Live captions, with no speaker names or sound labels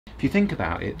If you think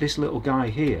about it, this little guy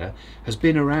here has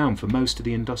been around for most of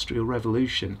the Industrial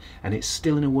Revolution, and it's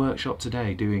still in a workshop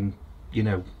today doing, you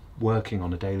know, working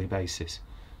on a daily basis.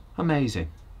 Amazing.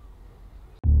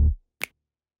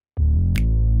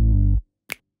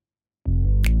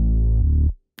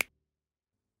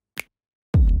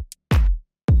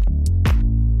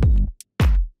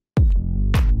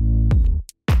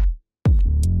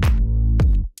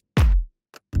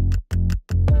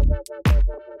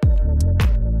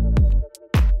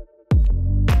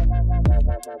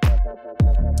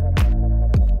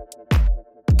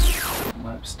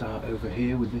 Might start over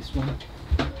here with this one.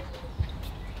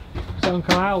 So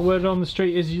Uncle Al, word on the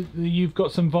street is you've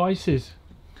got some vices.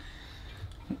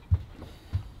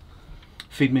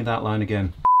 Feed me that line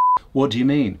again. What do you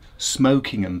mean?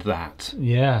 Smoking and that?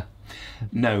 Yeah.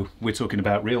 No, we're talking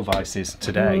about real vices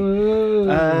today.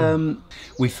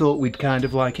 We thought we'd kind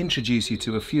of like introduce you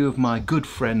to a few of my good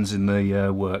friends in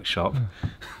the workshop.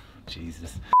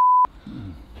 Jesus.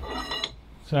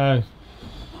 So.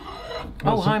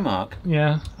 Oh, hi Mark.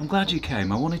 Yeah. I'm glad you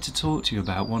came. I wanted to talk to you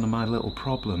about one of my little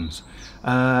problems.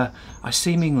 I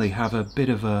seemingly have a bit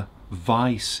of a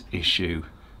vice issue.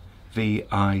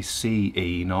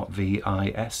 V-I-C-E, not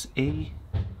V-I-S-E.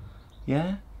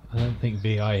 Yeah? I don't think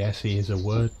V-I-S-E is a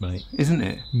word, mate. Isn't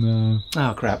it? No.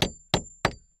 Oh, crap.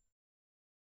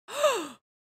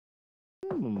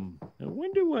 I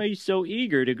wonder why he's so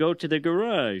eager to go to the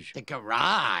garage. The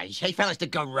garage? Hey, fellas, the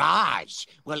garage.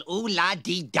 Well,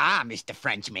 ooh-la-dee-da, Mr.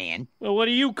 Frenchman. Well, what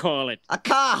do you call it? A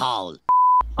car hole.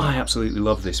 I absolutely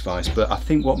love this vise, but I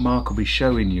think what Mark will be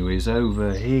showing you is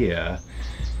over here.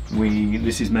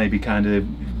 This is maybe kind of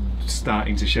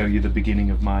starting to show you the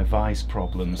beginning of my vice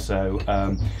problem. So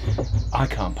I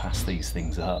can't pass these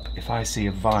things up. If I see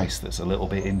a vise that's a little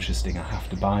bit interesting, I have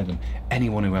to buy them.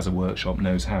 Anyone who has a workshop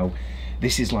knows how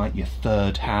this is like your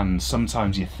third hand,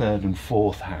 sometimes your third and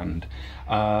fourth hand.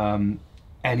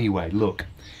 Anyway, look,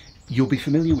 you'll be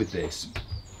familiar with this.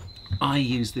 I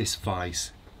use this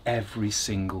vise every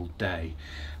single day.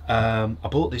 I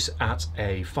bought this at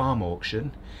a farm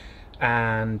auction,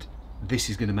 and this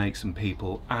is going to make some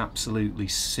people absolutely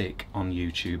sick on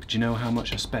YouTube. Do you know how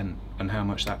much I spent and how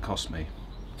much that cost me?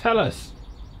 Tell us.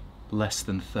 Less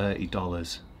than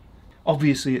 $30.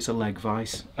 Obviously it's a leg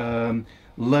vise.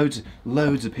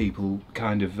 Loads of people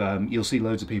kind of, you'll see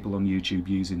loads of people on YouTube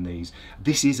using these.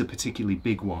 This is a particularly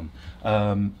big one.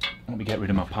 Let me get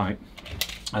rid of my pipe.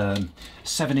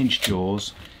 7-inch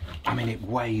jaws. I mean, it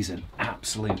weighs an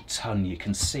absolute ton. You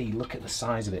can see, look at the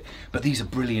size of it. But these are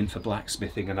brilliant for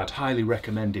blacksmithing, and I'd highly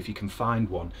recommend, if you can find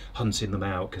one, hunting them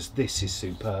out, because this is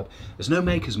superb. There's no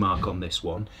maker's mark on this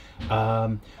one,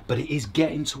 but it is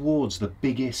getting towards the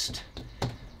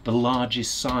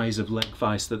largest size of leg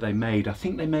vise that they made. I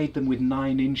think they made them with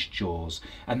 9-inch jaws,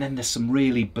 and then there's some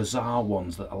really bizarre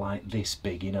ones that are like this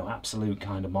big, you know, absolute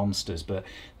kind of monsters. But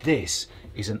this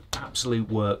is an absolute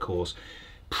workhorse.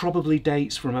 Probably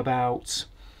dates from about,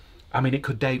 I mean, it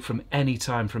could date from any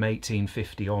time from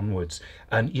 1850 onwards.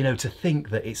 And, you know, to think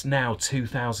that it's now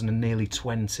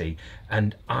 2020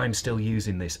 and I'm still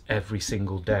using this every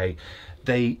single day.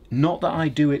 Not that I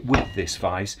do it with this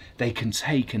vise, they can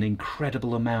take an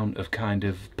incredible amount of kind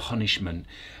of punishment.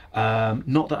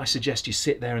 Not that I suggest you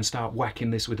sit there and start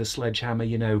whacking this with a sledgehammer,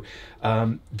 you know.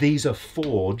 These are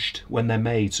forged when they're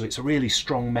made, so it's a really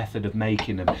strong method of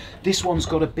making them. This one's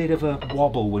got a bit of a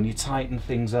wobble when you tighten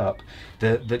things up.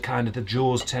 The kind of the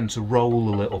jaws tend to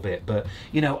roll a little bit, but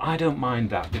you know, I don't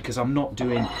mind that because I'm not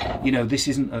doing, you know, this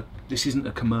isn't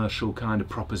a commercial kind of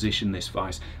proposition, this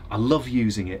vise. I love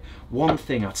using it. One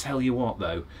thing, I tell you what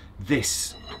though,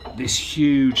 this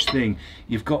huge thing,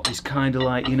 you've got this kind of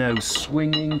like, you know,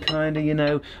 swinging kind of, you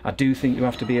know. I do think you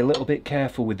have to be a little bit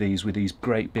careful with these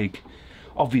great big,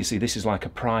 obviously this is like a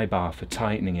pry bar for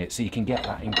tightening it, so you can get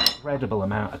that incredible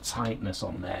amount of tightness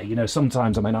on there. You know,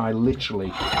 sometimes, I mean, I literally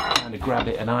kind of grab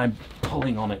it and I'm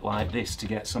pulling on it like this to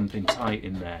get something tight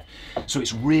in there. So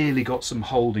it's really got some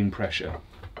holding pressure.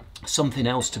 Something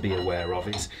else to be aware of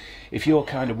is if you're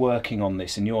kind of working on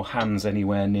this and your hand's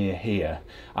anywhere near here,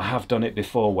 I have done it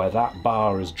before where that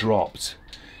bar has dropped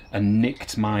and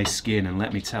nicked my skin, and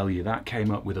let me tell you, that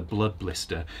came up with a blood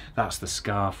blister. That's the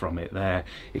scar from it there.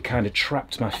 It kind of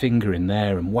trapped my finger in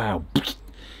there and wow,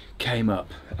 came up.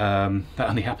 That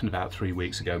only happened about 3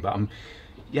 weeks ago, but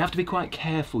you have to be quite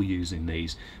careful using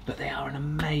these, but they are an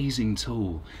amazing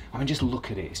tool. I mean, just look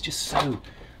at it, it's just so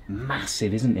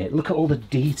massive, isn't it? Look at all the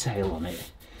detail on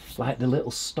it, like the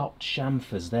little stopped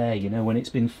chamfers there, you know, when it's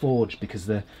been forged, because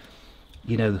the,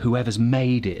 you know, whoever's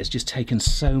made it has just taken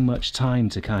so much time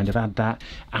to kind of add that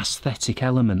aesthetic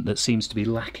element that seems to be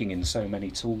lacking in so many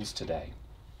tools today.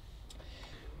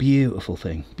 Beautiful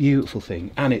thing, beautiful thing.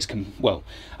 And it's, well,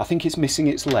 I think it's missing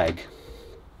its leg,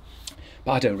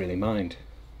 but I don't really mind.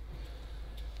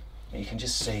 You can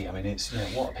just see, I mean, it's, you know,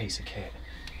 what a piece of kit.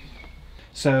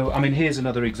 So, I mean, here's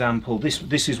another example.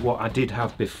 This is what I did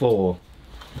have before.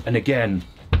 And again,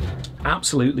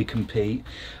 absolutely compete.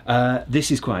 This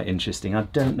is quite interesting. I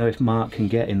don't know if Mark can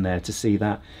get in there to see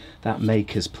that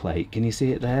maker's plate. Can you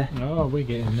see it there? Oh, we're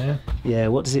getting there. Yeah,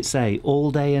 what does it say? All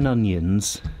Day and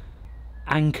Onions,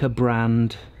 Anchor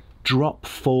brand, drop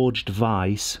forged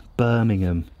Vise,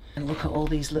 Birmingham. And look at all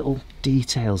these little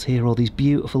details here, all these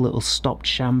beautiful little stopped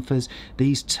chamfers,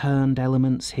 these turned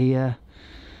elements here.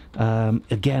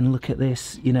 Again, look at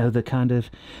this, you know, the kind of,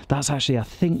 that's actually, I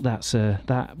think that's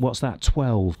what's that,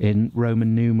 12 in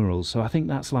Roman numerals. So I think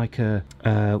that's like a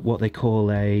what they call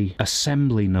a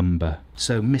assembly number.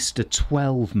 So Mr.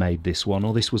 12 made this one,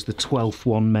 or this was the 12th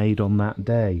one made on that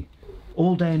day.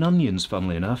 All Day and Onions,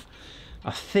 funnily enough, I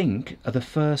think are the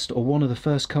first, or one of the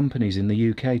first companies in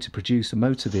the UK to produce a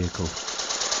motor vehicle.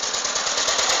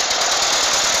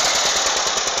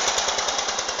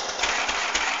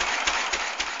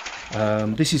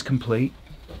 This is complete,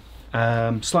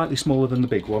 slightly smaller than the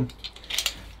big one,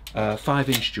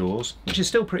 5-inch jaws, which is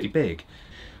still pretty big.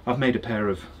 I've made a pair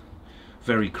of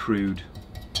very crude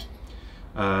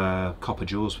copper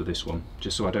jaws for this one,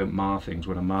 just so I don't mar things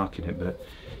when I'm marking it, but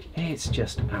it's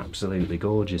just absolutely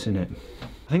gorgeous, isn't it?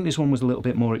 I think this one was a little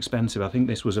bit more expensive. I think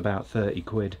this was about 30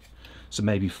 quid, so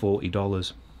maybe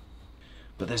 $40.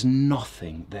 But there is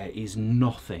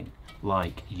nothing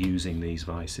like using these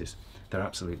vices. They're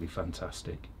absolutely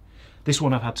fantastic. This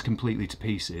one I've had completely to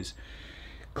pieces,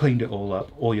 cleaned it all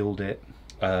up, oiled it,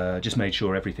 just made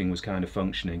sure everything was kind of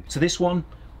functioning. So this one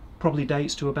probably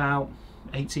dates to about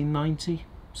 1890,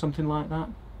 something like that.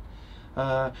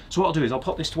 So what I'll do is I'll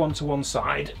pop this to one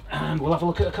side and we'll have a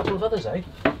look at a couple of others, eh?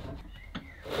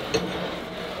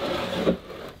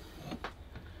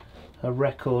 A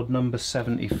record number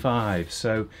 75.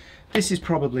 So this is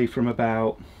probably from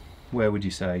about, where would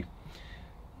you say,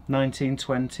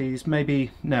 1920s,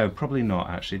 maybe, no, probably not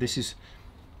actually. This is,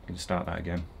 I'm going to start that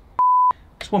again.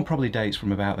 This one probably dates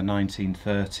from about the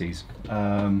 1930s.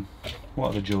 What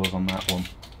are the jaws on that one?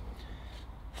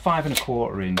 5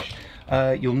 1/4 inch.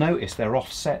 You'll notice they're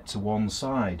offset to one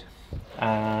side,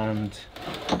 and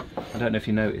I don't know if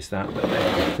you noticed that,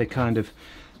 but they kind of,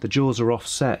 the jaws are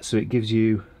offset, so it gives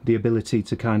you the ability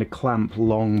to kind of clamp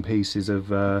long pieces of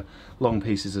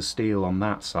steel on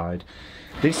that side.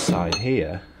 This side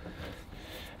here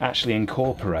actually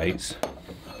incorporates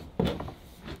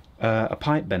a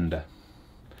pipe bender.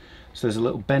 So there's a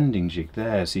little bending jig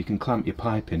there, so you can clamp your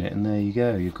pipe in it, and there you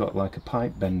go, you've got like a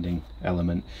pipe bending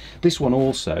element. This one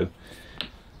also,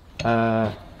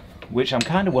 which I'm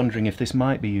kind of wondering if this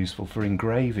might be useful for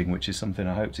engraving, which is something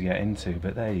I hope to get into,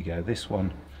 but there you go, this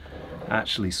one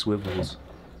actually swivels.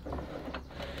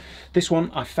 This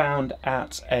one I found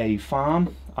at a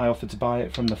farm. I offered to buy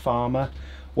it from the farmer.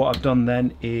 What I've done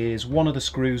then is one of the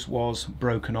screws was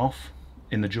broken off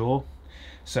in the jaw,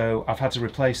 so I've had to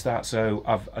replace that. So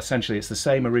I've essentially, it's the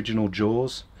same original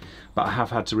jaws, but I have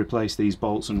had to replace these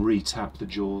bolts and re-tap the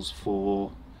jaws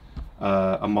for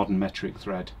a modern metric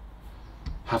thread.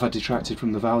 Have I detracted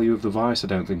from the value of the vise? I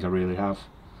don't think I really have.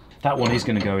 That one is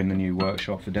going to go in the new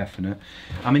workshop for definite.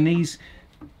 I mean, these,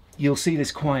 you'll see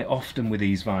this quite often with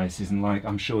these vices, and like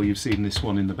I'm sure you've seen this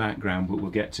one in the background, but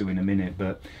we'll get to in a minute.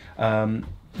 But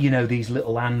you know, these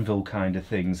little anvil kind of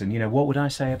things, and you know, what would I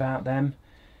say about them?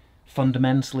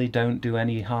 Fundamentally, don't do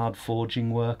any hard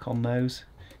forging work on those,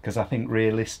 because I think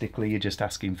realistically you're just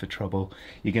asking for trouble.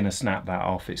 You're going to snap that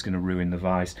off, it's going to ruin the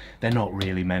vise. They're not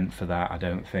really meant for that, I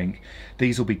don't think.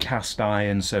 These will be cast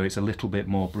iron, so it's a little bit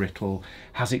more brittle.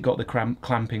 Has it got the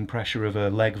clamping pressure of a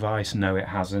leg vise? No, it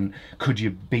hasn't. Could you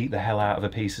beat the hell out of a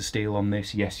piece of steel on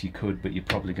this? Yes, you could, but you're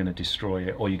probably going to destroy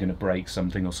it, or you're going to break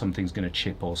something, or something's going to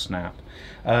chip or snap.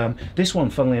 This one,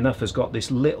 funnily enough, has got this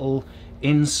little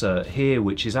insert here,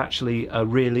 which is actually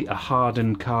a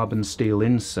hardened carbon steel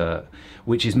insert,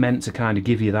 which is meant to kind of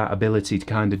give you that ability to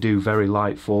kind of do very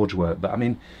light forge work. But I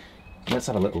mean, let's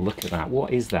have a little look at that.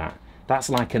 What is that? That's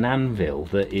like an anvil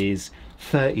that is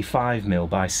 35mm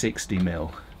by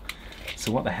 60mm.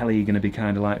 So what the hell are you going to be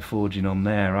kind of like forging on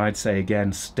there? I'd say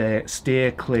again,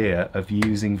 steer clear of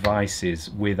using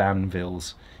vices with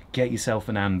anvils. Get yourself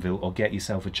an anvil, or get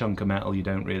yourself a chunk of metal you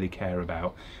don't really care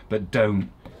about, but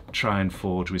don't try and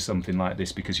forge with something like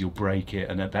this, because you'll break it,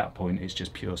 and at that point it's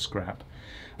just pure scrap.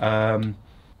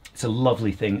 It's a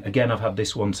lovely thing. Again, I've had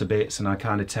this one to bits, and I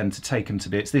kind of tend to take them to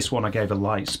bits. This one I gave a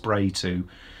light spray to,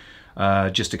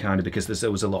 just to kind of, because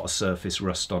there was a lot of surface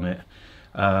rust on it.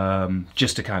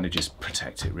 just to kind of just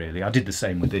protect it really. I did the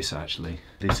same with this actually.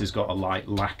 This has got a light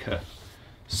lacquer,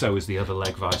 so is the other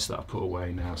leg vise that I put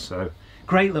away now. So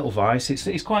great little vise.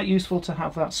 It's quite useful to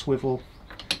have that swivel,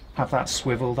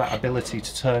 that ability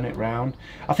to turn it round.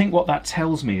 I think what that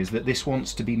tells me is that this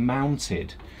wants to be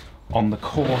mounted on the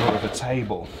corner of a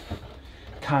table,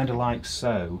 kind of like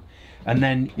so, and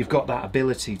then you've got that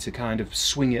ability to kind of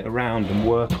swing it around and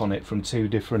work on it from 2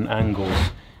 different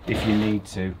angles if you need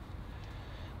to.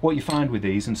 What you find with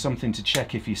these, and something to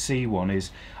check if you see one,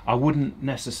 is I wouldn't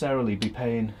necessarily be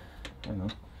paying,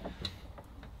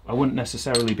 I wouldn't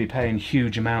necessarily be paying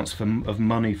huge amounts of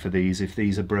money for these if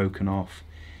these are broken off.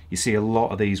 You see a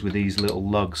lot of these with these little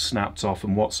lugs snapped off,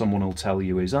 and what someone will tell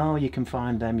you is, oh, you can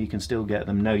find them, you can still get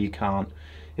them. No, you can't.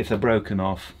 If they're broken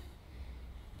off,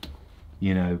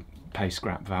 you know, pay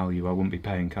scrap value. I wouldn't be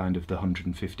paying kind of the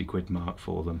 150 quid mark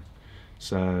for them.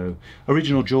 So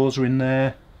original jaws are in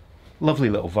there. Lovely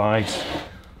little vise,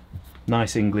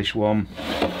 nice English one,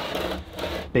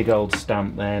 big old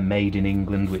stamp there, made in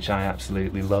England, which I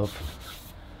absolutely love.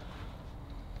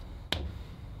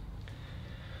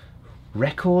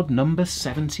 Record number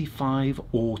 75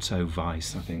 Auto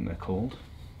Vise, I think they're called.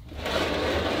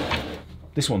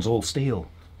 This one's all steel,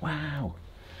 wow.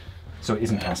 So it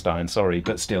isn't cast iron, sorry,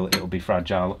 but still it'll be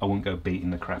fragile. I won't go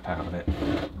beating the crap out of it.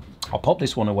 I'll pop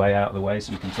this one away out of the way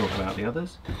so we can talk about the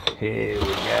others. Here we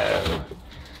go.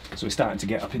 So we're starting to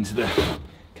get up into the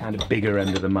kind of bigger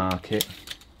end of the market.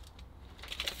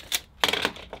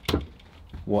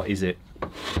 What is it?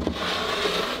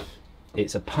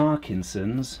 It's a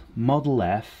Parkinsons Model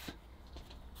F.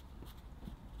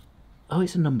 Oh,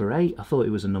 it's a number 8. I thought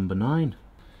it was a number 9.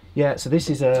 Yeah, so this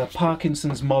is a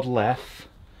Parkinsons Model F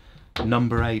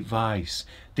number 8 vise.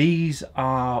 These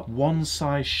are one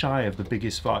size shy of the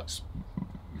biggest vise.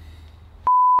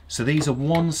 So these are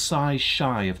one size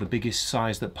shy of the biggest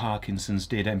size that Parkinsons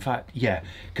did. In fact, yeah,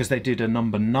 because they did a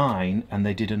number 9 and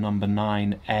they did a number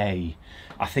 9A.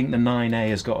 I think the 9A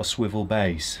has got a swivel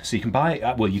base. So you can buy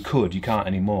it, well you could, you can't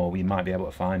anymore, you might be able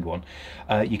to find one.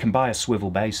 You can buy a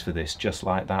swivel base for this, just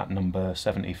like that number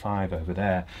 75 over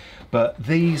there. But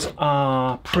these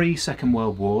are pre-Second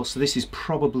World War, so this is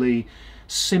probably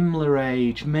similar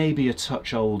age, maybe a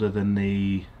touch older than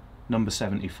the number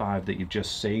 75 that you've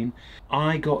just seen.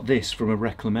 I got this from a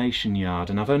reclamation yard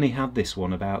and I've only had this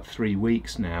one about 3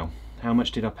 weeks now. How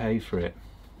much did I pay for it?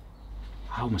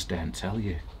 I almost daren't tell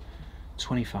you.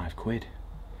 25 quid.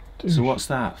 Douche. So what's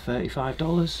that,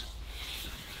 $35?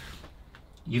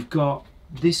 You've got,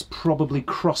 this probably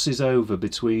crosses over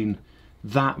between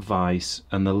that vise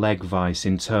and the leg vise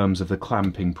in terms of the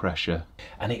clamping pressure,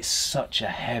 and it's such a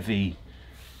heavy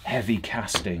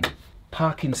casting.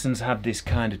 Parkinsons had this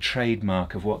kind of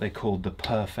trademark of what they called the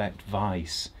perfect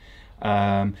vise.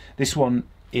 This one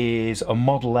is a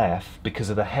Model F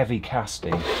because of the heavy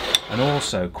casting, and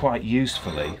also quite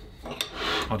usefully,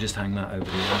 I'll just hang that over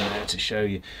the end there to show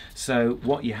you. So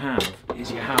what you have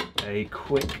is you have a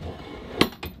quick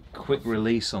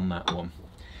release on that one,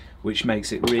 which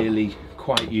makes it really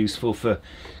quite useful for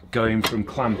going from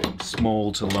clamping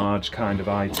small to large kind of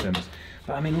items.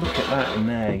 But I mean, look at that in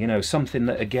there, you know, something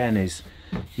that again is,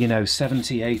 you know,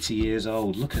 70, 80 years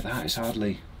old. Look at that, it's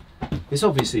hardly, it's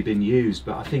obviously been used,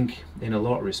 but I think in a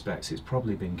lot of respects it's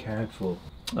probably been cared for.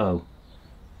 Oh,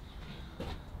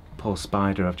 poor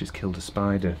spider, I've just killed a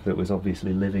spider that was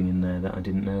obviously living in there that I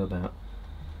didn't know about.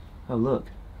 Oh look,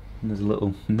 and there's a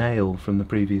little nail from the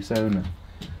previous owner.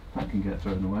 That can get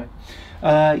thrown away.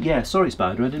 Yeah, sorry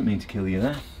spider, I didn't mean to kill you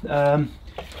there.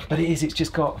 But it's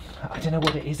just got, I don't know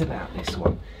what it is about this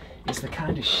one. It's the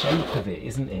kind of shape of it,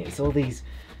 isn't it? It's all these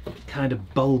kind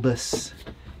of bulbous,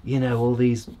 you know, all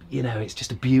these, you know, it's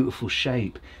just a beautiful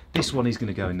shape. This one is going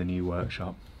to go in the new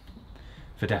workshop,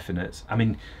 for definite. I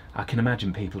mean, I can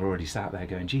imagine people are already sat there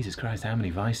going, Jesus Christ, how many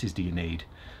vices do you need?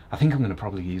 I think I'm going to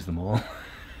probably use them all.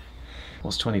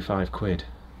 What's 25 quid?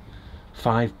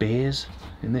 5 beers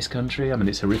in this country? I mean,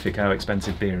 it's horrific how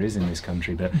expensive beer is in this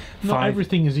country, but not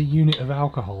everything is a unit of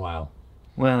alcohol, Al.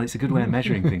 Well, it's a good way of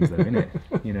measuring things though, isn't it?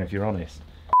 You know, if you're honest.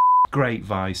 Great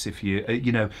vise if you,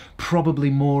 you know, probably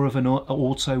more of an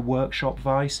auto workshop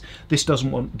vise. This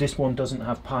one doesn't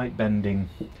have pipe bending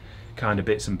kind of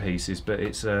bits and pieces, but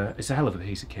it's a hell of a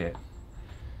piece of kit.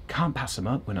 Can't pass them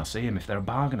up when I see them. If they're a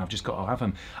bargain, I've just got to have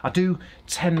them. I do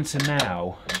tend to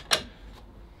now,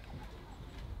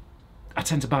 I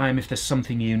tend to buy them if there's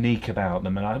something unique about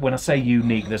them, and when I say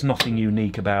unique, there's nothing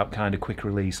unique about kind of quick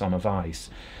release on a vise,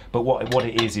 but what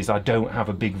it is I don't have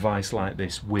a big vise like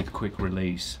this with quick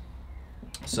release,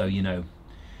 so you know,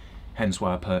 hence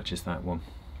why I purchased that one.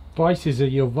 Vises are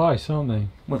your vice, aren't they?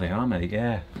 Well, they are, mate,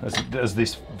 yeah. As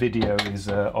this video is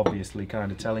obviously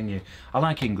kind of telling you. I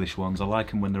like English ones. I like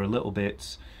them when they're a little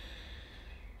bit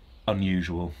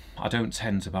unusual. I don't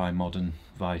tend to buy modern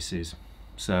vices.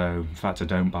 So, in fact, I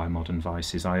don't buy modern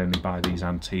vices. I only buy these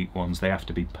antique ones. They have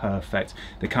to be perfect.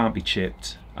 They can't be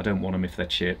chipped. I don't want them if they're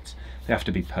chipped. They have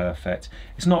to be perfect.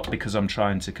 It's not because I'm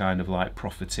trying to kind of like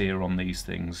profiteer on these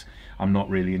things. I'm not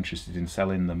really interested in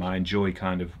selling them. I enjoy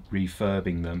kind of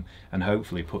refurbing them and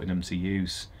hopefully putting them to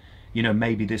use. You know,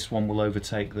 maybe this one will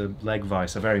overtake the leg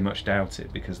vice. I very much doubt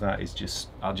it, because that is just,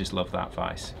 I just love that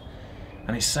vice.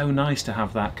 And it's so nice to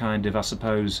have that kind of, I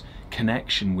suppose,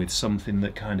 connection with something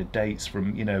that kind of dates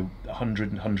from, you know, 100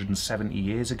 and 170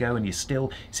 years ago, and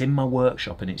it's in my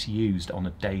workshop and it's used on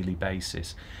a daily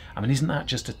basis. I mean, isn't that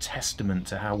just a testament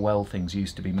to how well things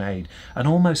used to be made, and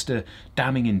almost a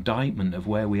damning indictment of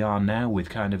where we are now with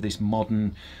kind of this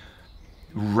modern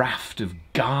raft of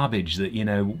garbage that, you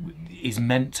know, is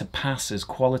meant to pass as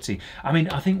quality. I mean,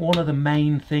 I think one of the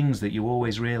main things that you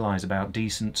always realise about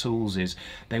decent tools is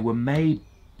they were made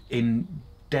in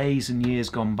days and years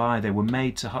gone by. They were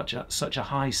made to such a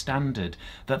high standard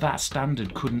that that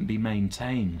standard couldn't be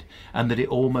maintained, and that it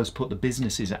almost put the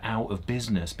businesses out of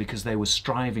business because they were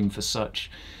striving for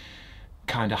such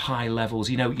kind of high levels.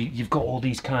 You know, you've got all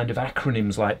these kind of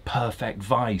acronyms like perfect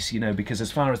vice, you know, because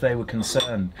as far as they were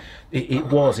concerned, it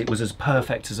was as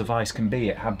perfect as a vice can be.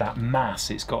 It had that mass,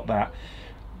 it's got that,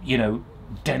 you know,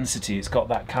 density, it's got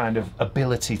that kind of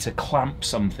ability to clamp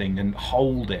something and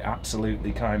hold it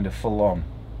absolutely kind of full on.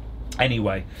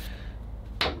 Anyway,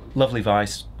 lovely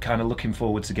vice, kind of looking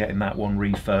forward to getting that one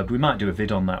refurbed. We might do a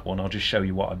vid on that one. I'll just show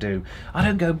you what I do.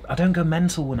 I don't go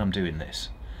mental when I'm doing this.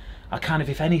 I kind of,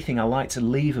 if anything, I like to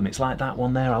leave them. It's like that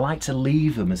one there. I like to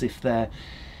leave them as if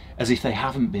they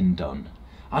haven't been done.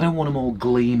 I don't want them all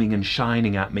gleaming and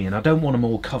shining at me, and I don't want them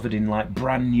all covered in like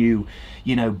brand new,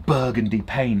 you know, burgundy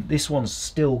paint. This one's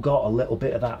still got a little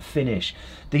bit of that finish.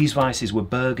 These vices were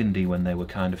burgundy when they were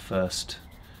kind of first.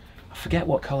 I forget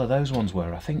what colour those ones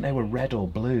were. I think they were red or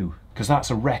blue, because that's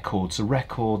a record, so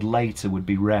record later would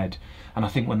be red, and I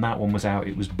think when that one was out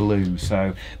it was blue.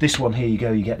 So this one here, you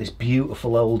go, you get this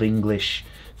beautiful old English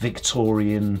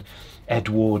Victorian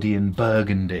Edwardian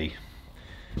burgundy,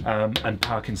 and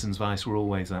Parkinson's vice were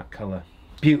always that colour.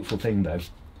 Beautiful thing though.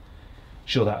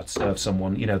 Sure, that'd serve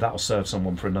someone, you know, that'll serve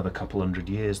someone for another couple 100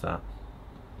 years, that.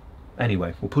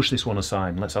 Anyway, we'll push this one aside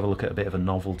and let's have a look at a bit of a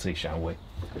novelty, shall we?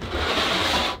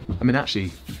 I mean,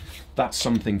 actually, that's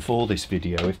something for this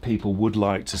video. If people would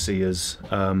like to see us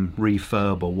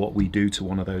refurb, or what we do to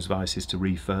one of those vices to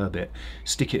refurb it,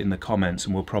 stick it in the comments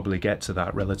and we'll probably get to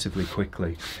that relatively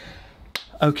quickly.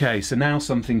 Okay, so now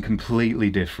something completely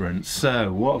different.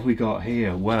 So what have we got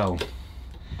here? Well,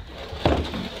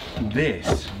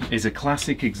 this is a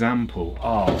classic example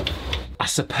of, I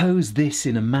suppose this,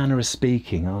 in a manner of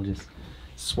speaking, I'll just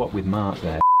swap with Mark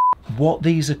there. What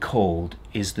these are called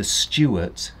is the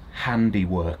Stewart Handy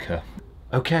Worker.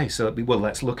 Okay, so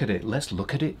let's look at it. Let's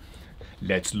look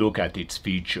at its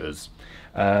features.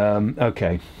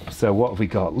 Okay, so what have we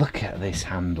got? Look at this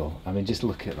handle. I mean, just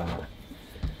look at that.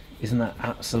 Isn't that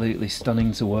absolutely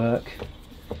stunning to work?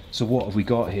 So what have we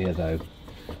got here though?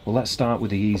 Well, let's start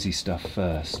with the easy stuff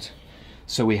first.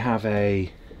 So we have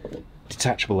a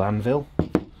detachable anvil,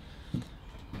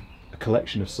 a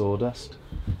collection of sawdust.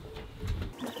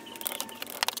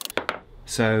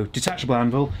 So, detachable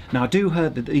anvil. Now I do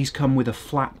heard that these come with a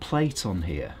flat plate on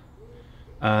here,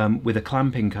 with a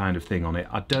clamping kind of thing on it.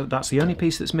 That's the only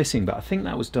piece that's missing, but I think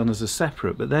that was done as a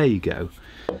separate, but there you go.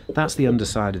 That's the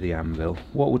underside of the anvil.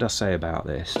 What would I say about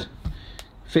this?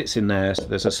 Fits in there, so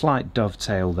there's a slight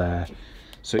dovetail there.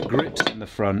 So it grips in the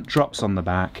front, drops on the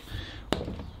back.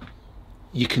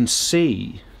 You can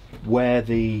see where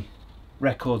the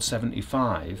Record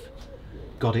 75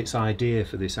 got its idea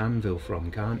for this anvil from,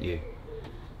 can't you?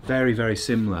 Very, very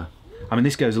similar. I mean,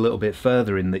 this goes a little bit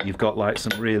further in that you've got like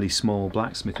some really small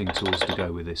blacksmithing tools to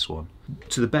go with this one.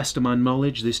 To the best of my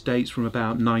knowledge, this dates from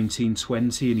about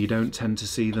 1920, and you don't tend to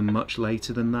see them much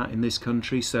later than that in this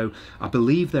country. So I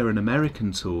believe they're an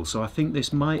American tool. So I think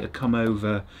this might have come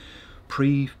over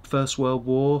pre-First World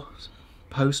War,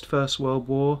 post-First World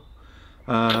War.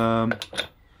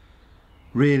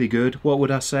 Really good. What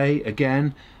would I say?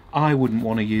 Again, I wouldn't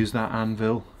want to use that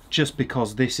anvil, just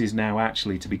because this is now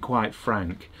actually, to be quite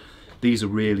frank, these are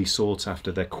really sought after.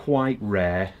 They're quite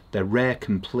rare. They're rare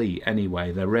complete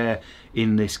anyway. They're rare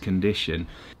in this condition.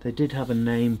 They did have a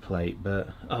nameplate, but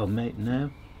oh mate,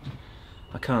 no,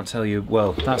 I can't tell you.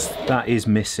 Well, that is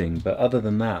missing, but other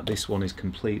than that, this one is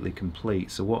completely complete.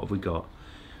 So what have we got?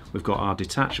 We've got our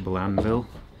detachable anvil.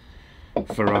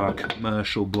 for our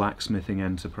commercial blacksmithing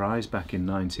enterprise back in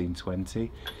 1920.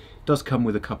 It does come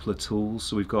with a couple of tools,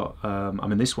 so we've got, I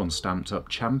mean, this one's stamped up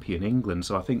Champion England,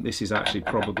 so I think this is actually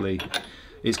probably,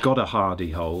 it's got a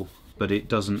hardy hole, but it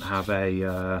doesn't have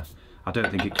a, I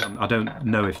don't think it can, I don't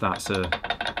know if that's a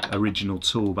original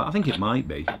tool, but I think it might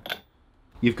be.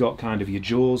 You've got kind of your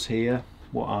jaws here.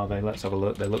 What are they? Let's have a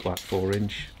look. They look like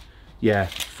 4-inch. Yeah,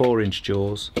 4-inch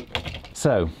jaws.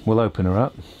 So we'll open her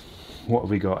up. What have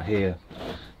we got here?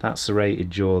 That's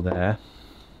serrated jaw there,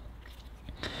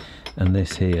 and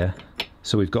this here.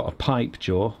 So we've got a pipe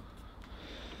jaw,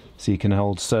 so you can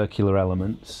hold circular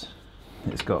elements.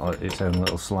 It's got its own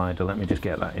little slider. Let me just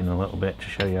get that in a little bit to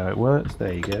show you how it works.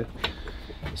 There you go.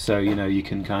 So, you know, you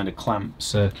can kind of clamp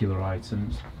circular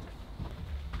items.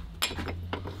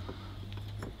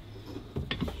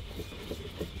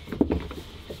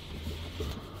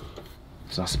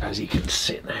 So I suppose you can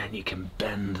sit there and you can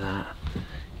bend that. You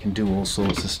can do all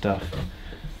sorts of stuff.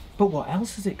 But what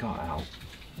else has it got, Al?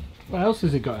 What else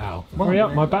has it got, Al? Well, hurry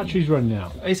up, my battery's running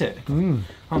out. Is it?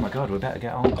 Oh my god, we better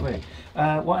get on quick.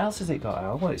 What else has it got,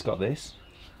 Al? Well, it's got this.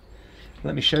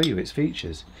 Let me show you its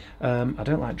features. I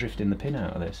don't like drifting the pin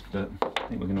out of this, but I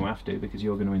think we're going to have to because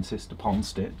you're going to insist upon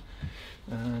it.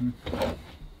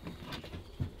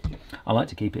 I like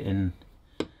to keep it in.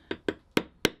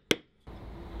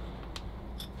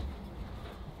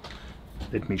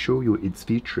 Let me show you its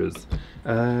features.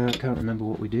 I can't remember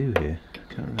what we do here.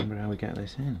 I can't remember how we get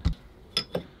this in.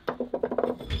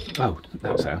 Oh,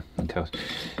 that's how. Okay.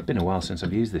 It's been a while since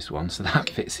I've used this one, so that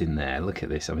fits in there. Look at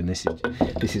this. I mean, this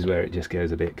is where it just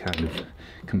goes a bit kind of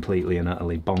completely and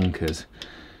utterly bonkers.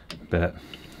 But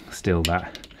still,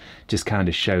 that just kind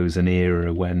of shows an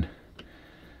era when,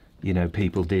 you know,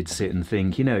 people did sit and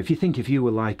think. You know, if you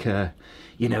were like a,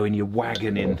 you know, in your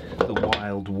wagon in the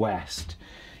Wild West,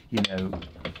 you know,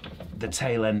 the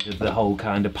tail end of the whole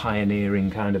kind of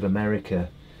pioneering kind of America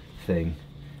thing,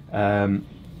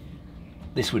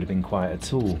 this would have been quite a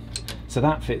tool. So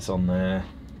that fits on there.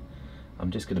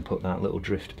 I'm just going to put that little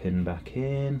drift pin back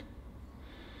in,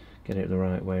 get it the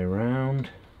right way around.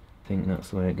 I think that's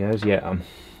the way it goes. Yeah,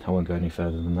 I won't go any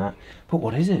further than that. But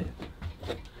what is it?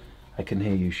 I can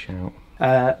hear you shout.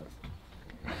 God.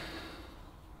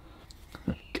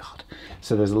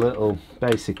 So there's a little,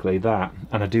 basically that,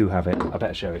 and I do have it. I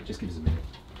better show it, just give us a minute.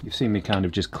 You've seen me kind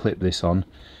of just clip this on.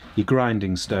 Your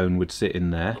grinding stone would sit in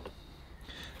there.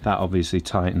 That obviously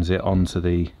tightens it onto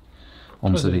the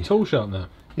tool sharp there.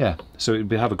 Yeah, so it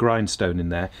would have a grindstone in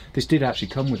there. This did actually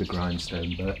come with a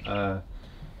grindstone, but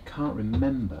can't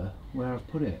remember where I've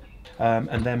put it.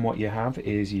 And then what you have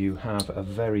is you have a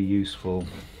very useful,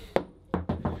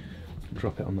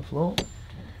 drop it on the floor,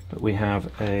 but we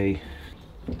have a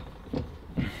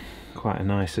quite a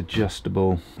nice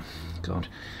adjustable, God,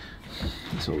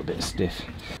 it's all a bit stiff.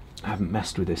 I haven't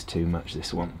messed with this too much,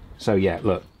 this one. So yeah,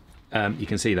 look, you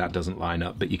can see that doesn't line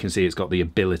up, but you can see it's got the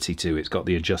ability to, it's got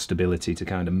the adjustability to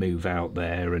kind of move out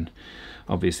there and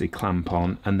obviously clamp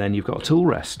on, and then you've got a tool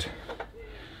rest.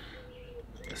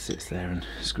 It sits there and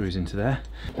screws into there.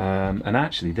 And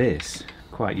actually this,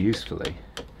 quite usefully,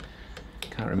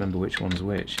 can't remember which one's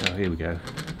which. Oh, here we go.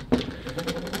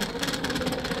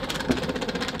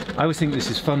 I always think this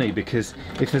is funny because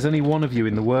if there's only one of you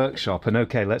in the workshop, and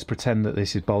okay, let's pretend that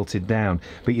this is bolted down,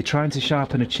 but you're trying to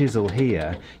sharpen a chisel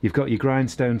here, you've got your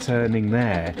grindstone turning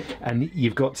there, and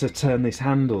you've got to turn this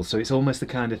handle, so it's almost the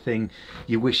kind of thing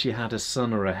you wish you had a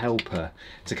son or a helper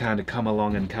to kind of come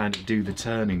along and kind of do the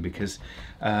turning, because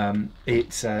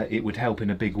it would help in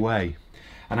a big way.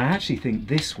 And I actually think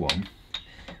this one,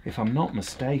 if I'm not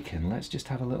mistaken, let's just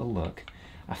have a little look.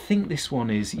 I think this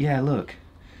one is, yeah, look.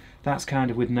 That's kind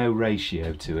of with no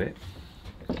ratio to it.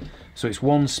 So it's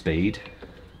 1 speed,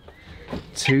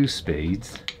 2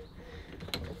 speeds,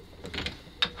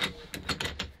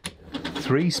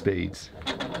 3 speeds,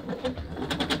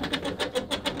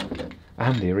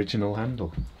 and the original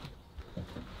handle.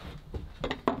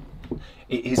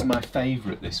 It is my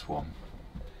favourite, this one.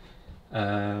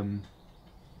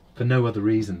 For no other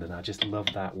reason than I just love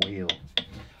that wheel.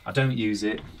 I don't use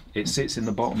it. It sits in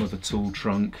the bottom of a tool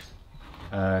trunk.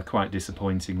 Quite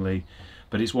disappointingly,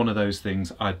 but it's one of those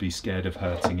things I'd be scared of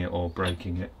hurting it or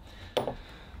breaking it.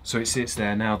 So it sits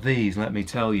there. Now these, let me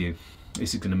tell you,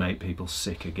 this is going to make people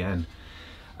sick again.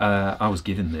 I was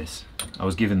given this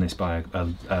by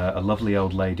a lovely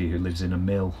old lady who lives in a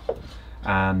mill,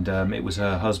 and it was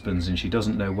her husband's, and she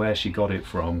doesn't know where she got it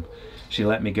from. She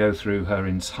let me go through her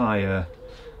entire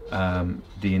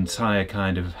the entire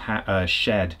kind of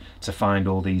shed to find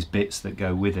all these bits that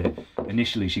go with it.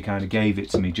 Initially she kind of gave it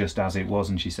to me just as it was,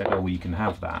 and she said, oh well, you can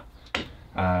have that.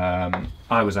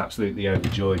 I was absolutely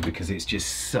overjoyed because it's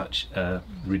just such a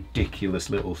ridiculous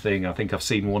little thing. I think I've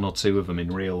seen 1 or 2 of them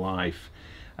in real life,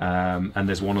 and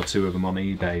there's 1 or 2 of them on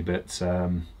eBay, but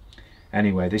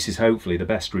anyway, this is hopefully the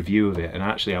best review of it. And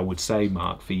actually, I would say,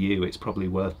 Mark, for you, it's probably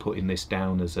worth putting this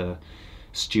down as a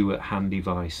Stewart Handy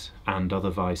Vise and other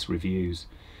Vise reviews,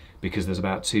 because there's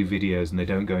about 2 videos and they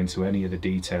don't go into any of the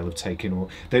detail of taking all...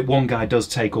 One guy does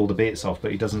take all the bits off,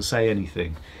 but he doesn't say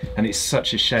anything. And it's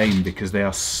such a shame because they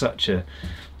are such a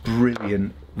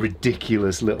brilliant,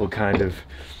 ridiculous little kind of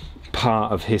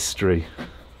part of history.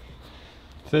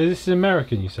 So this is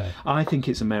American, you say? I think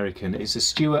it's American. It's a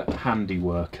Stewart Handy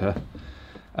Worker,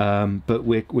 but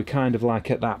we're kind of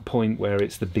like at that point where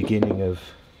it's the beginning of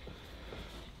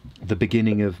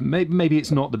maybe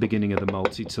it's not the beginning of the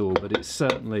multi-tool, but it's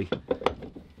certainly...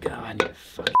 God, I need to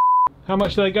fuck... How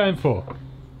much are they going for?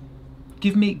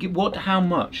 Give me what? How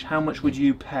much? How much would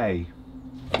you pay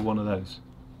for one of those?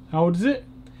 How old is it?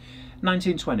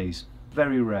 1920s.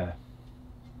 Very rare.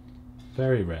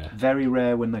 Very rare. Very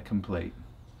rare when they're complete.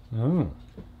 Oh.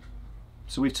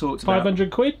 So we've talked about 500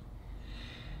 quid?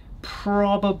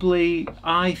 Probably.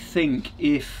 I think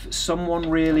if someone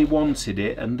really wanted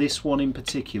it, and this one in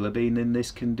particular being in this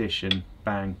condition,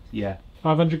 bang, yeah.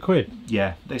 500 quid?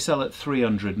 Yeah, they sell at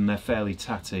 300 and they're fairly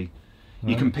tatty.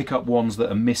 You can pick up ones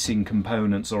that are missing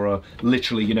components, or are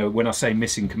literally, you know, when I say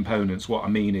missing components, what I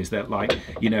mean is that, like,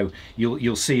 you know,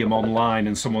 you'll see them online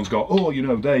and someone's got, oh, you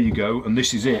know, there you go, and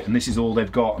this is it, and this is all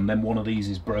they've got, and then one of these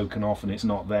is broken off and it's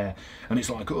not there, and it's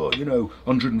like, oh, you know,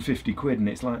 150 quid, and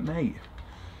it's like, mate,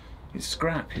 it's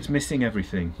scrap, it's missing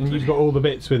everything. And you've got all the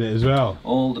bits with it as well?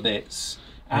 All the bits,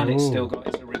 and it's still got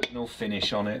its original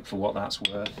finish on it, for what that's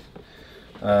worth.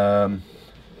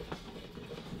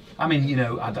 I mean, you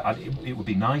know, it would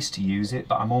be nice to use it,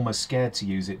 but I'm almost scared to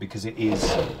use it because it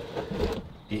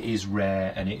is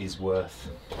rare and it is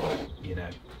worth, you know.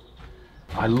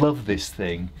 I love this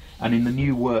thing, and in the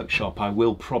new workshop I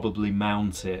will probably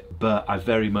mount it, but I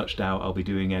very much doubt I'll be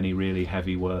doing any really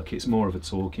heavy work. It's more of a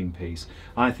talking piece.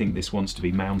 I think this wants to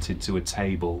be mounted to a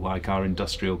table, like our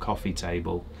industrial coffee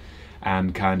table,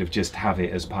 and kind of just have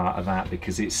it as part of that,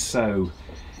 because it's so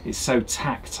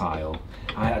tactile.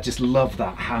 I just love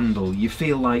that handle. You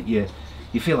feel like you're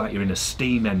in a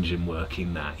steam engine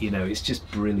working that, you know. It's just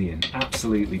brilliant,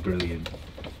 absolutely brilliant.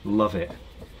 Love it.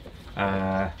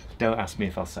 Don't ask me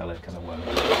if I'll sell it, because I won't.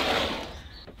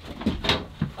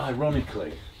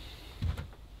 Ironically,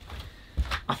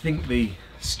 I think the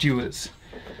Stewart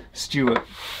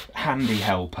Handy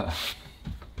Helper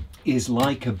is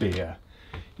like a beer.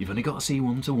 You've only got to see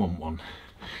one to want one.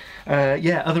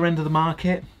 Yeah, other end of the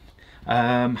market,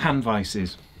 hand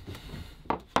vises.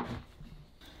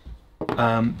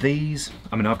 These,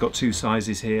 I mean, I've got 2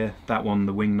 sizes here. That one,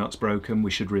 the wing nut's broken. We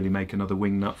should really make another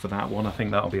wing nut for that one. I think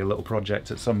that'll be a little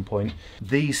project at some point.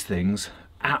 These things,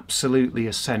 absolutely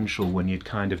essential when you're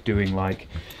kind of doing like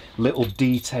little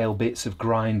detail bits of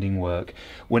grinding work.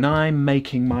 When I'm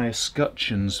making my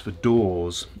escutcheons for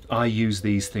doors, I use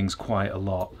these things quite a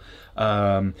lot.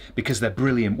 Because they're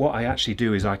brilliant. What I actually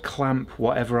do is I clamp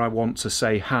whatever I want to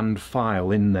say hand file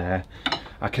in there.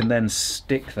 I can then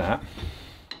stick that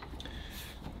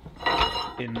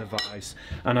in the vise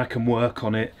and I can work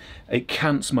on it. It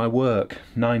cants my work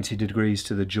 90 degrees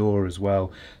to the jaw as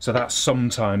well. So that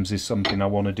sometimes is something I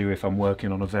want to do if I'm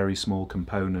working on a very small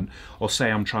component, or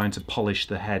say I'm trying to polish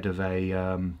the head of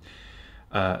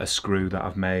a screw that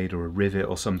I've made, or a rivet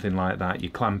or something like that. You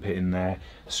clamp it in there,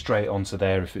 straight onto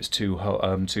there if it's too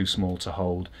small to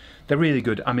hold. They're really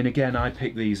good. I mean, again, I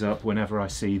pick these up whenever I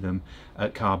see them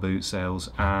at car boot sales,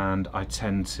 and I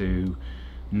tend to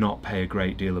not pay a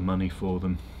great deal of money for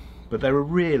them. But they're a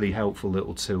really helpful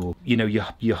little tool. You know,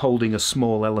 you're holding a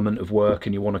small element of work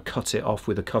and you want to cut it off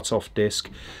with a cut-off disc.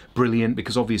 Brilliant,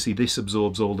 because obviously this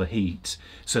absorbs all the heat,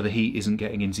 so the heat isn't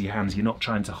getting into your hands. You're not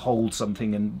trying to hold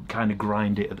something and kind of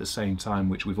grind it at the same time,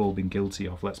 which we've all been guilty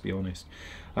of, let's be honest.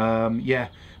 Yeah,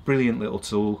 brilliant little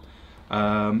tool.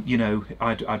 You know,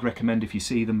 I'd recommend, if you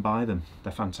see them, buy them.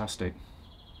 They're fantastic.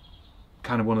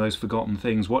 Kind of one of those forgotten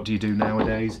things. What do you do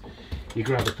nowadays? You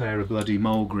grab a pair of bloody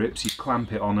mole grips, you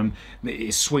clamp it on them,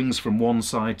 it swings from one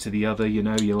side to the other, you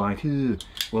know, you're like, ugh.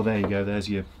 Well, there you go,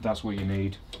 that's what you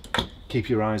need. Keep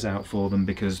your eyes out for them,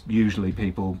 because usually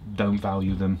people don't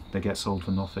value them, they get sold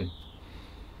for nothing.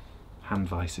 Hand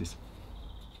vises.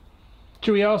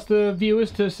 Should we ask the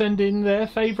viewers to send in their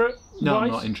favourite No, I'm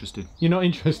Vise? not interested. You're not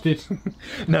interested?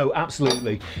 No,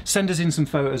 absolutely. Send us in some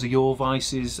photos of your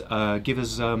vices. Give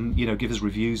us, you know, give us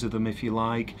reviews of them if you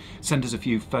like. Send us a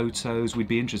few photos. We'd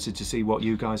be interested to see what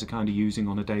you guys are kind of using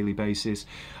on a daily basis.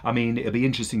 I mean, it'll be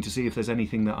interesting to see if there's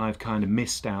anything that I've kind of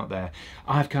missed out there.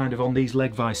 I've kind of, on these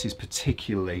leg vices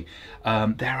particularly,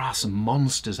 there are some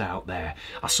monsters out there.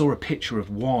 I saw a picture of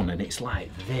one and it's like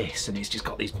this, and it's just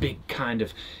got these big kind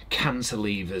of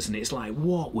cantilevers, and it's like,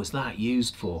 what was that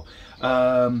used for?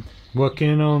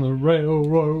 Working on the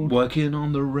railroad. Working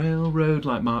on the railroad,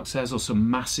 like Mark says, or some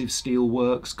massive steel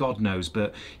works, God knows,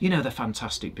 but you know, they're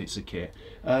fantastic bits of kit.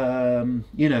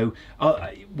 You know,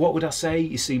 what would I say?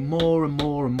 You see more and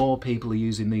more and more people are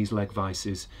using these leg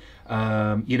vices.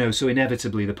 You know, so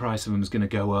inevitably the price of them is going to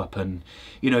go up, and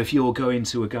you know, if you're going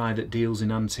to a guy that deals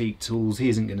in antique tools, he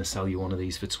isn't going to sell you one of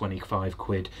these for 25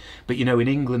 quid. But you know, in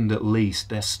England at least,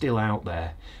 they're still out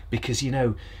there, because you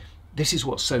know, this is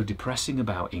what's so depressing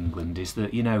about England, is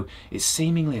that, you know, it's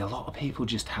seemingly a lot of people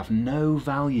just have no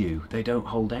value. They don't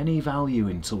hold any value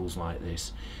in tools like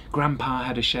this. Grandpa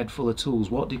had a shed full of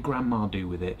tools. What did Grandma do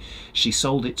with it? She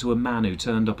sold it to a man who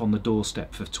turned up on the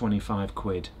doorstep for 25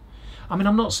 quid. I mean,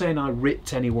 I'm not saying I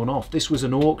ripped anyone off. This was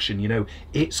an auction, you know.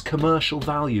 Its commercial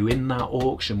value in that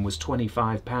auction was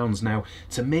 £25. Now,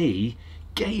 to me,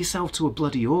 get yourself to a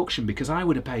bloody auction, because I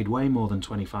would have paid way more than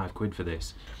 25 quid for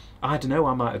this. I don't know,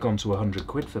 I might have gone to 100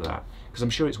 quid for that, because I'm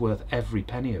sure it's worth every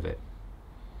penny of it.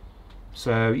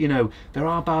 So, you know, there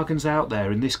are bargains out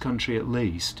there in this country at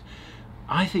least.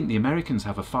 I think the Americans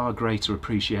have a far greater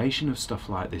appreciation of stuff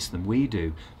like this than we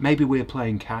do. Maybe we're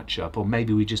playing catch up, or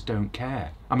maybe we just don't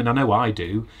care. I mean, I know I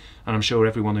do, and I'm sure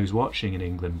everyone who's watching in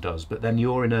England does, but then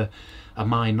you're in a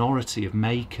minority of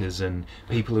makers and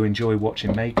people who enjoy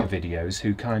watching maker videos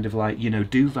who kind of like, you know,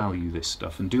 do value this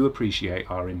stuff and do appreciate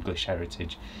our English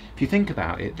heritage. If you think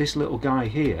about it, this little guy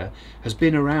here has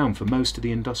been around for most of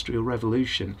the Industrial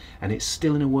Revolution, and it's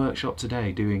still in a workshop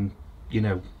today doing, you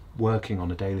know, working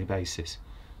on a daily basis.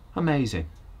 Amazing.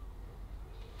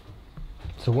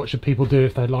 So what should people do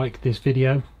if they like this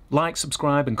video? Like,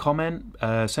 subscribe and comment,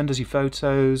 send us your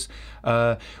photos.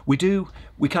 We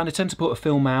kind of tend to put a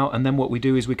film out, and then what we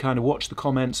do is we kind of watch the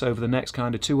comments over the next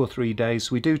kind of 2 or 3 days.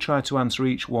 So we do try to answer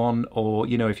each one, or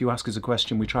you know, if you ask us a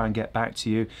question, we try and get back to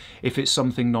you. If it's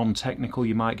something non-technical,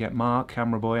 you might get Mark,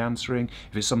 camera boy, answering.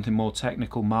 If it's something more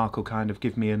technical, Mark will kind of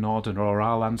give me a nod, or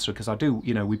I'll answer, because I do,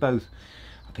 you know, we both,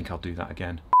 I think I'll do that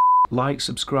again. Like,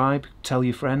 subscribe, tell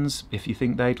your friends if you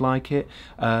think they'd like it.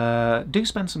 Do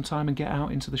spend some time and get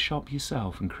out into the shop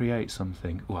yourself and create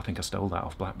something. Oh, I think I stole that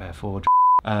off Black Bear Forge.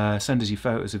 Send us your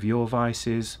photos of your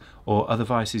vices or other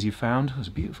vices you found. There's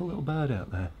a beautiful little bird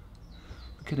out there.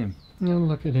 Look at him. Oh,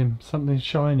 look at him, something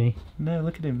shiny. No,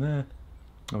 look at him there.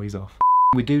 Oh, he's off.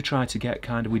 We do try to get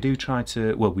kind of, we do.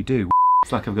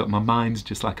 It's like I've got, my mind's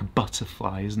just like a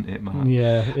butterfly, isn't it, Mark?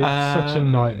 Yeah, it's such a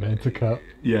nightmare to cut.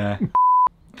 Yeah.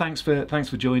 Thanks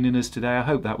for joining us today. I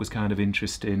hope that was kind of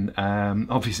interesting.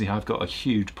 Obviously I've got a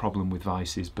huge problem with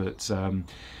vices, but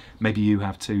maybe you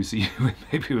have too, so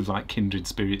maybe with like kindred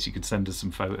spirits you could send us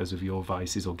some photos of your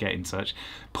vices, or get in touch,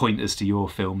 point us to your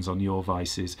films on your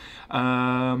vices.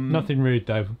 Nothing rude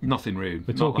though. Nothing rude.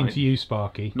 We're talking to you,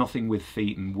 Sparky. Nothing with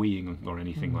feet and weeing or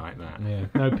anything like that. Yeah,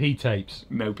 no P-tapes.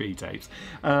 No P-tapes.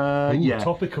 Yeah.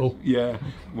 Topical. Yeah.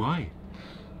 Why?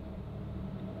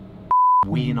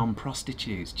 Weeing on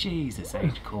prostitutes. Jesus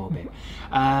H. Corbett.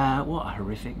 What a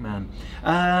horrific man.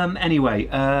 Anyway,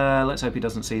 let's hope he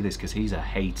doesn't see this, because he's a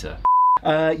hater.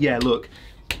 Yeah, look,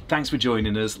 thanks for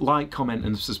joining us. Like, comment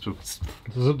and subscribe.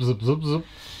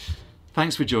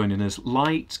 Thanks for joining us.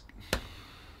 Light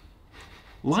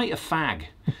a fag.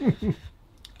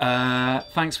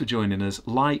 Thanks for joining us.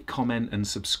 Like, comment and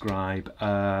subscribe.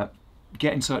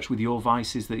 Get in touch with your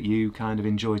vices that you kind of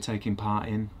enjoy taking part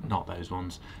in. Not those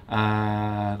ones.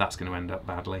 That's going to end up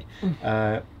badly.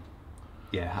 Yeah,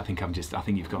 I think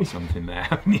you've got something there.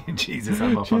 Jesus,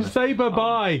 I'm off on Just say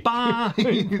bye-bye. Bye!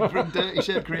 From Dirty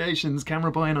Shed Creations,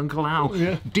 camera boy and Uncle Al.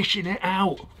 Yeah. Dishing it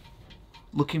out.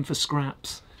 Looking for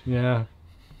scraps. Yeah.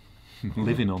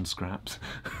 Living on scraps.